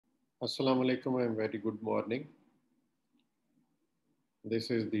Assalamu alaikum and very good morning.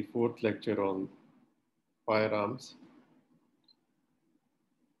 This is the fourth lecture on firearms.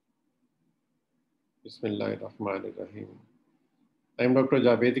 Bismillahirrahmanirrahim. I am Dr.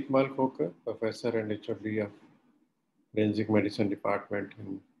 Javed Iqbal Khokar, Professor and HOD of Forensic Medicine Department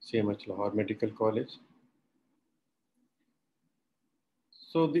in CMH Lahore Medical College.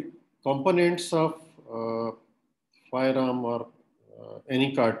 So the components of firearm or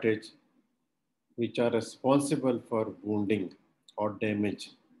any cartridge which are responsible for wounding or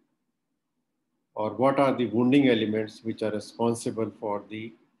damage, or what are the wounding elements which are responsible for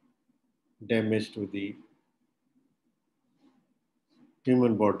the damage to the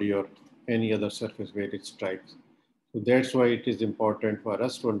human body or any other surface where it strikes. So that's why it is important for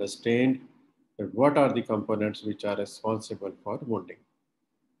us to understand that what are the components which are responsible for wounding.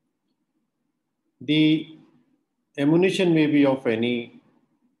 The ammunition may be of any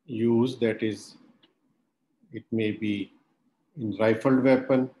use, that is, it may be in rifled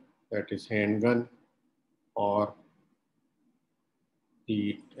weapon, that is handgun, or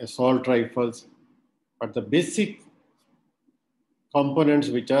the assault rifles, but the basic components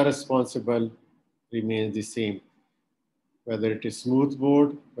which are responsible remain the same. Whether it is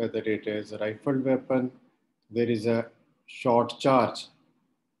smoothbore, whether it is a rifled weapon, there is a short charge.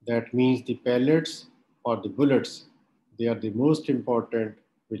 That means the pellets or the bullets, they are the most important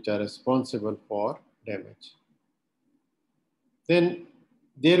which are responsible for damage. Then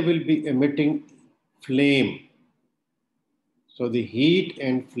there will be emitting flame. So the heat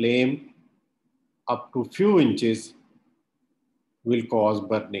and flame up to few inches will cause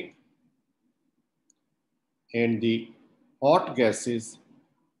burning. And the hot gases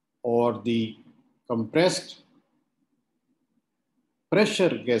or the compressed pressure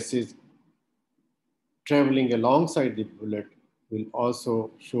gases traveling alongside the bullet will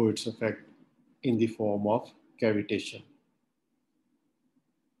also show its effect in the form of cavitation.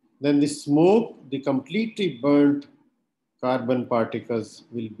 Then the smoke, the completely burnt carbon particles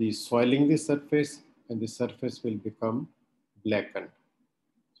will be soiling the surface and the surface will become blackened.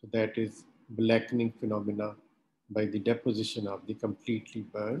 So that is blackening phenomena by the deposition of the completely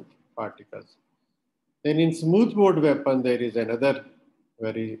burnt particles. Then in smoothbore weapon, there is another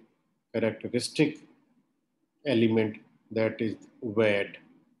very characteristic element, that is wad.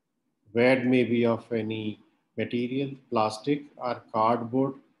 Wad may be of any material, plastic or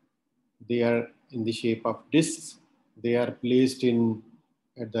cardboard. They are in the shape of discs. They are placed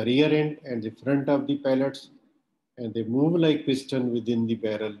at the rear end and the front of the pellets, and they move like piston within the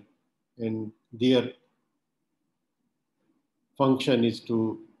barrel, and their function is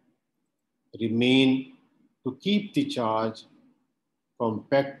to keep the charge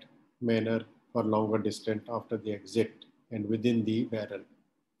compact manner for longer distance after the exit and within the barrel.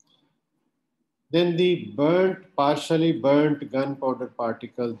 Then the partially burnt gunpowder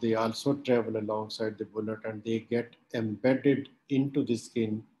particles, they also travel alongside the bullet and they get embedded into the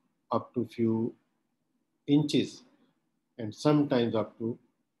skin up to few inches and sometimes up to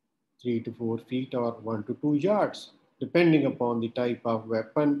 3 to 4 feet or 1 to 2 yards, depending upon the type of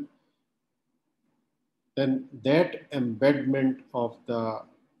weapon. Then that embedment of the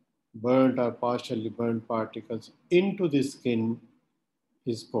burnt or partially burnt particles into the skin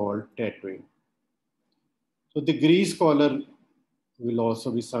is called tattooing. So the grease color will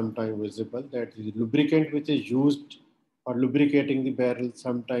also be sometimes visible. That is lubricant which is used for lubricating the barrel.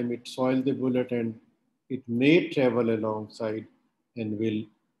 Sometimes it soils the bullet and it may travel alongside and will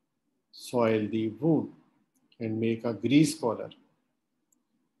soil the wound and make a grease color.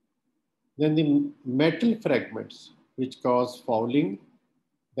 Then the metal fragments which cause fouling,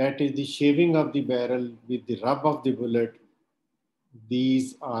 that is the shaving of the barrel with the rub of the bullet.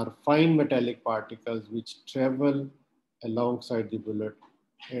 These are fine metallic particles which travel alongside the bullet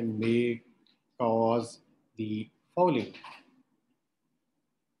and may cause the fouling.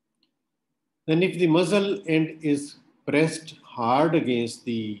 Then if the muzzle end is pressed hard against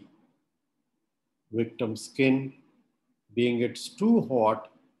the victim's skin, being it's too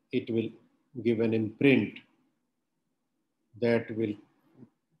hot, it will give an imprint that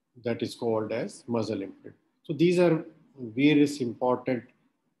is called as muzzle imprint. So these are various important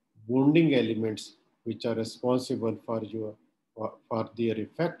wounding elements which are responsible for their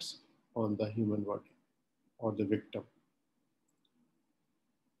effects on the human body or the victim.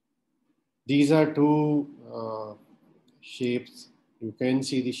 These are two shapes. You can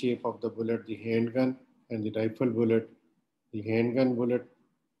see the shape of the bullet, the handgun and the rifle bullet. The handgun bullet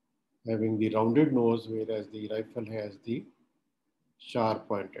having the rounded nose, whereas the rifle has the sharp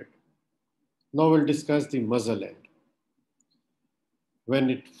pointed. Now we'll discuss the muzzle end. When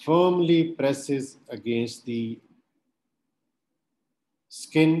it firmly presses against the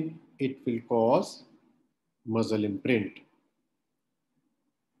skin, it will cause muzzle imprint.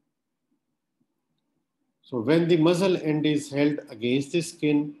 So when the muzzle end is held against the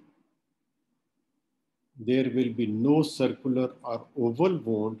skin, there will be no circular or oval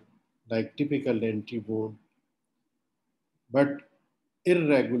wound like typical entry wound, but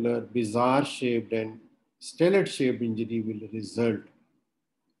irregular, bizarre shaped and stellate shaped injury will result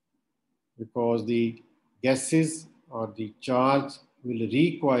because the gases or the charge will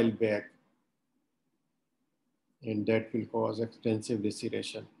recoil back, and that will cause extensive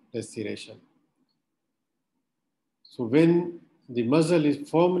laceration. So when the muzzle is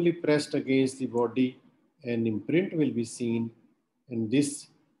firmly pressed against the body, an imprint will be seen, and this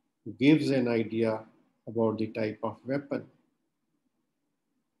gives an idea about the type of weapon.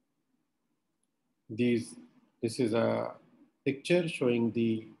 This is a picture showing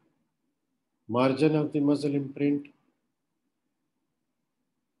the margin of the muzzle imprint.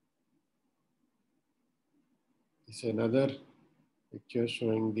 This is another picture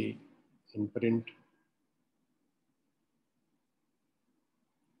showing the imprint.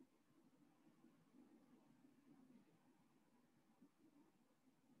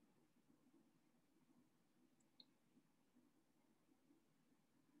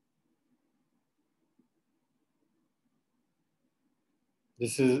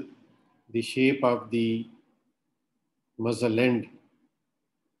 This is the shape of the muzzle end.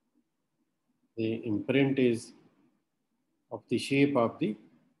 The imprint is of the shape of the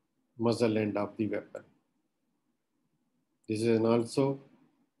muzzle end of the weapon. This is also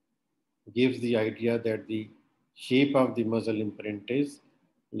gives the idea that the shape of the muzzle imprint is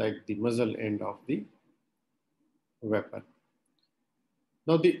like the muzzle end of the weapon.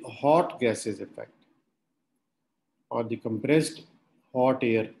 Now the hot gases effect or the compressed hot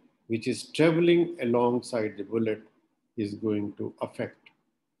air which is traveling alongside the bullet is going to affect.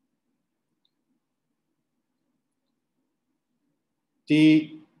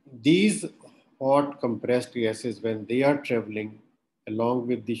 These hot compressed gases, when they are traveling along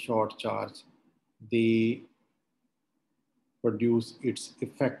with the short charge, they produce its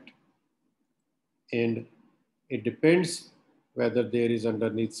effect. And it depends whether there is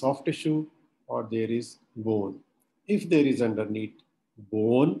underneath soft tissue or there is bone. If there is underneath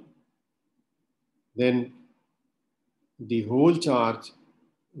bone, then the whole charge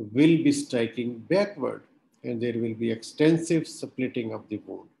will be striking backward and there will be extensive splitting of the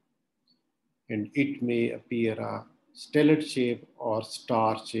wound. And it may appear a stellate shape or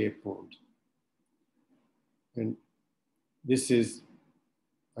star shape wound. And this is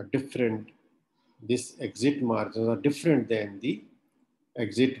a different, this exit margins are different than the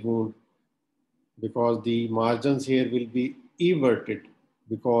exit wound because the margins here will be everted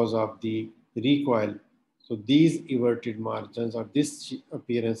because of the recoil. So these everted margins or this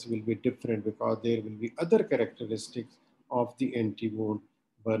appearance will be different because there will be other characteristics of the entry wound,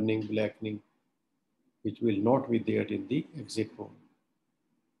 burning, blackening, which will not be there in the exit wound.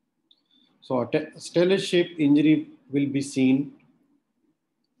 So a stellate shaped injury will be seen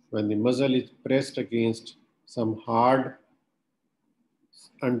when the muzzle is pressed against some hard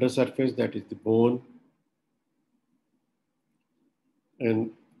undersurface, that is the bone,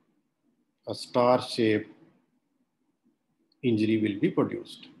 and a star-shaped injury will be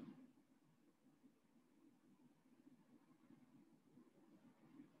produced.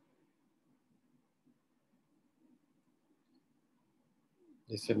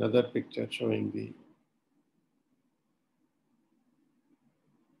 This is another picture showing the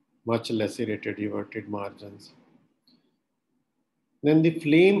much lacerated everted margins. Then the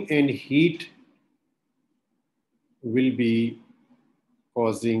flame and heat will be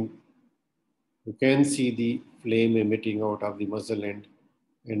causing, you can see the flame emitting out of the muzzle end,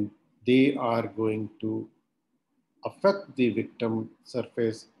 and they are going to affect the victim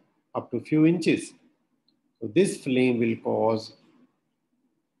surface up to a few inches. So this flame will cause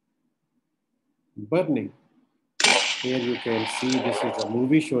burning. Here you can see this is a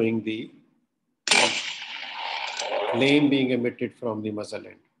movie showing the flame being emitted from the muzzle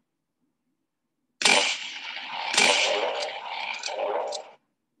end.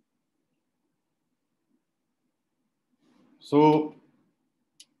 So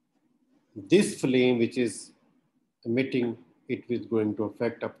this flame which is emitting, it is going to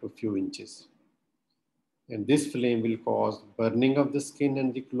affect up to a few inches. And this flame will cause burning of the skin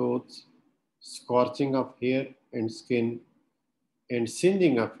and the clothes, scorching of hair and skin, and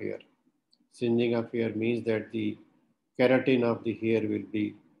singeing of hair. Singeing of hair means that the keratin of the hair will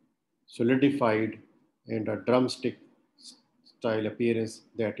be solidified and a drumstick style appearance,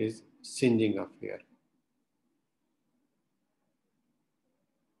 that is singeing of hair.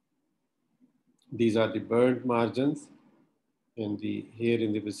 These are the burnt margins, and the hair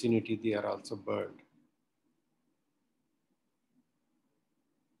in the vicinity, they are also burned.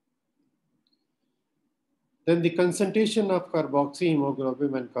 Then the concentration of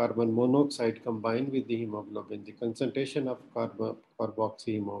carboxyhemoglobin and carbon monoxide combined with the hemoglobin, the concentration of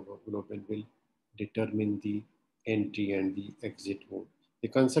carboxyhemoglobin will determine the entry and the exit wound. The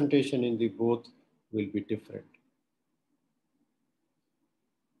concentration in the both will be different.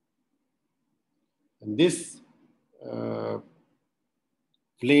 And this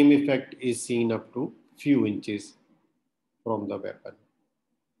flame effect is seen up to few inches from the weapon.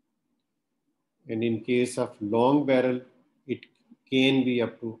 And in case of long barrel, it can be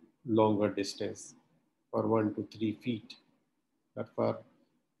up to longer distance, for 1 to 3 feet. But for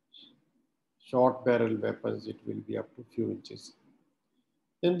short barrel weapons, it will be up to few inches.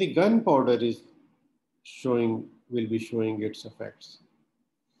 Then the gunpowder will be showing its effects.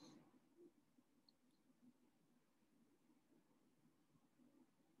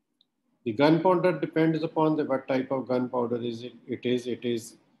 The gunpowder depends upon what type of gunpowder is it. It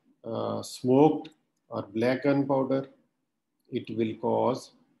is smoked or black gunpowder. It will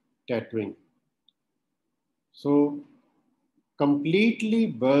cause tattooing. So completely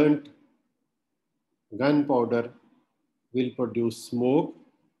burnt gunpowder will produce smoke,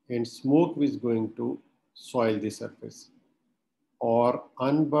 and smoke is going to soil the surface. Or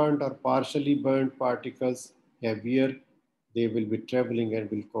unburnt or partially burnt particles, heavier, they will be traveling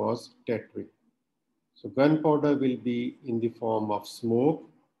and will cause tattooing. So gunpowder will be in the form of smoke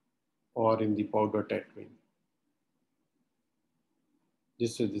or in the powder tattooing.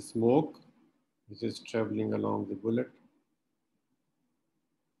 This is the smoke. This is traveling along the bullet.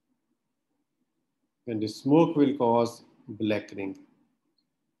 And the smoke will cause blackening.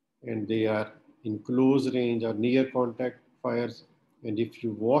 And they are in close range or near contact fires. And if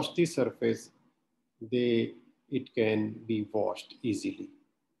you wash the surface, it can be washed easily,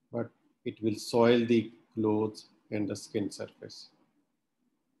 but it will soil the clothes and the skin surface.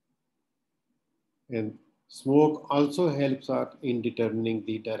 And smoke also helps us in determining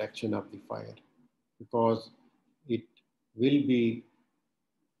the direction of the fire, because it will be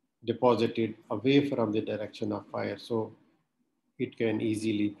deposited away from the direction of fire. So it can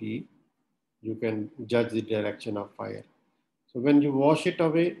easily be, you can judge the direction of fire. So when you wash it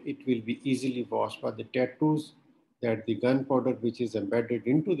away, it will be easily washed, but the tattoos that the gunpowder which is embedded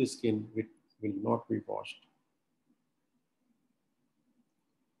into the skin will not be washed.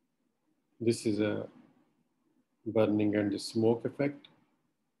 This is a burning and the smoke effect.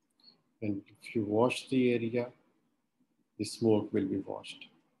 And if you wash the area, the smoke will be washed,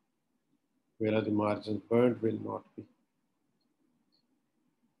 whereas the margins burnt will not be.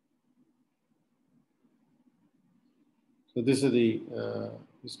 So this is the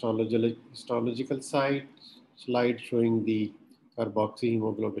histological slide showing the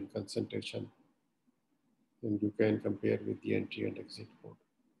carboxyhemoglobin concentration, and you can compare with the entry and exit code.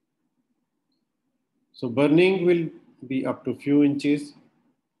 So burning will be up to few inches,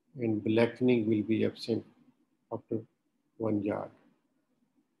 and blackening will be absent up to 1 yard.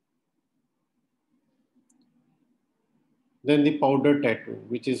 Then the powder tattoo,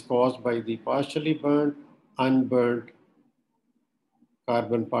 which is caused by the partially burnt, unburnt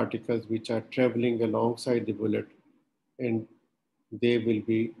carbon particles which are traveling alongside the bullet, and they will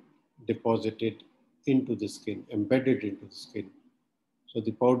be deposited into the skin, embedded into the skin. So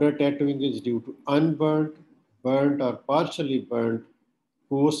the powder tattooing is due to unburnt, burnt or partially burnt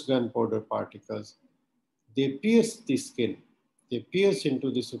post gunpowder particles. They pierce the skin. They pierce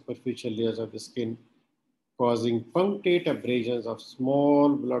into the superficial layers of the skin, causing punctate abrasions of small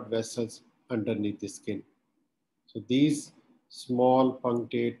blood vessels underneath the skin. So these small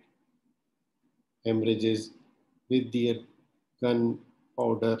punctate hemorrhages with their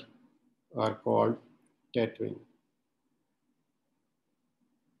gunpowder are called tattooing.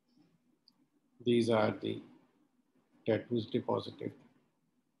 These are the tattoos deposited.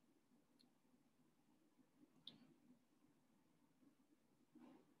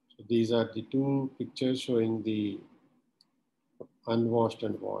 So these are the two pictures showing the unwashed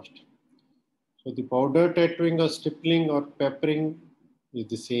and washed. So the powder tattooing or stippling or peppering is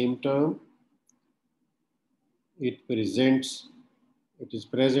the same term. It is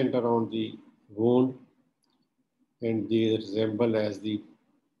present around the wound, and they resemble as the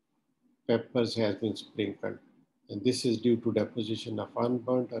peppers has been sprinkled. And this is due to deposition of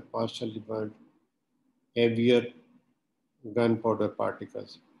unburnt or partially burnt heavier gunpowder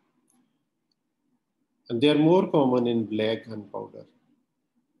particles. And they are more common in black gunpowder,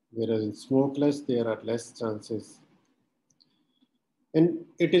 whereas in smokeless, there are less chances. And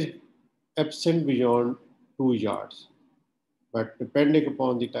it is absent beyond 2 yards. But depending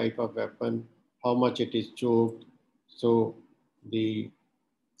upon the type of weapon, how much it is choked, so the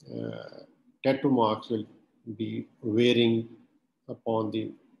tattoo marks will be varying upon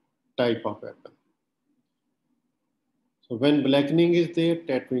the type of weapon. So when blackening is there,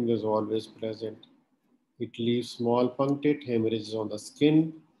 tattooing is always present. It leaves small punctate hemorrhages on the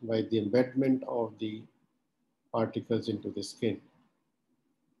skin by the embedment of the particles into the skin.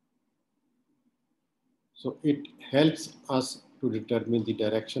 So it helps us to determine the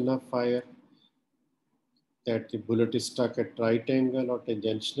direction of fire, that the bullet is struck at right angle or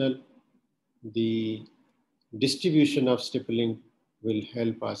tangential. The distribution of stippling will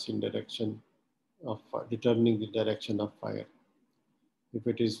help us in direction of determining the direction of fire. If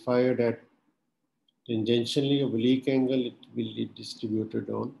it is fired at tangentially oblique angle, it will be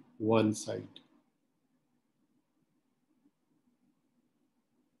distributed on one side.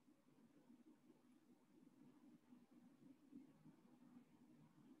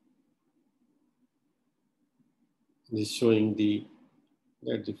 This is showing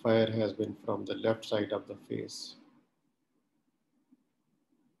that the fire has been from the left side of the face.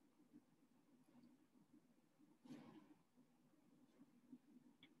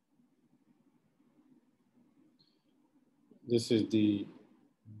 This is the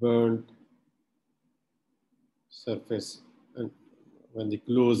burnt surface, and when the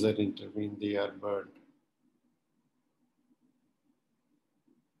closer intervene, they are burned.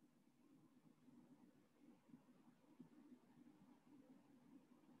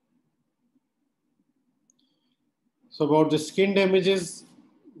 So about the skin damages,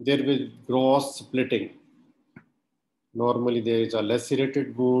 there will be gross splitting. Normally there is a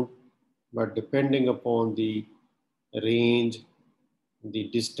lacerated wound, but depending upon the range, the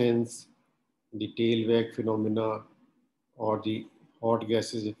distance, the tail wag phenomena, or the hot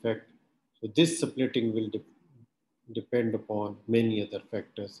gases effect, so this splitting will depend upon many other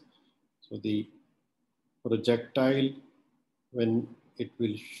factors. So the projectile, when it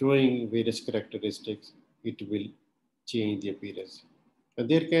will showing various characteristics, it will change the appearance. And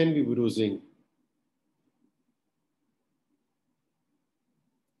there can be bruising.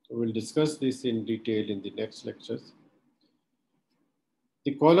 So we'll discuss this in detail in the next lectures.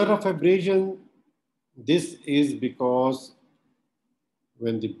 The color of abrasion, this is because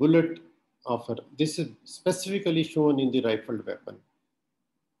when the bullet this is specifically shown in the rifled weapon.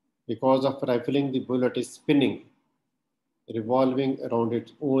 Because of rifling, the bullet is spinning, revolving around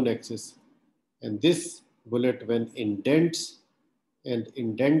its own axis. And this bullet, when indents, and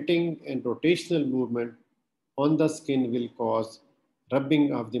indenting and rotational movement on the skin will cause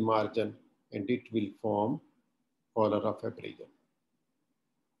rubbing of the margin, and it will form color of abrasion.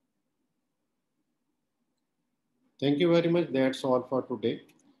 Thank you very much. That's all for today.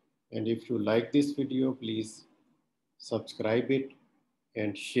 And if you like this video, please subscribe it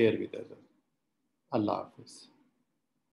and share with others. Allah Hafiz.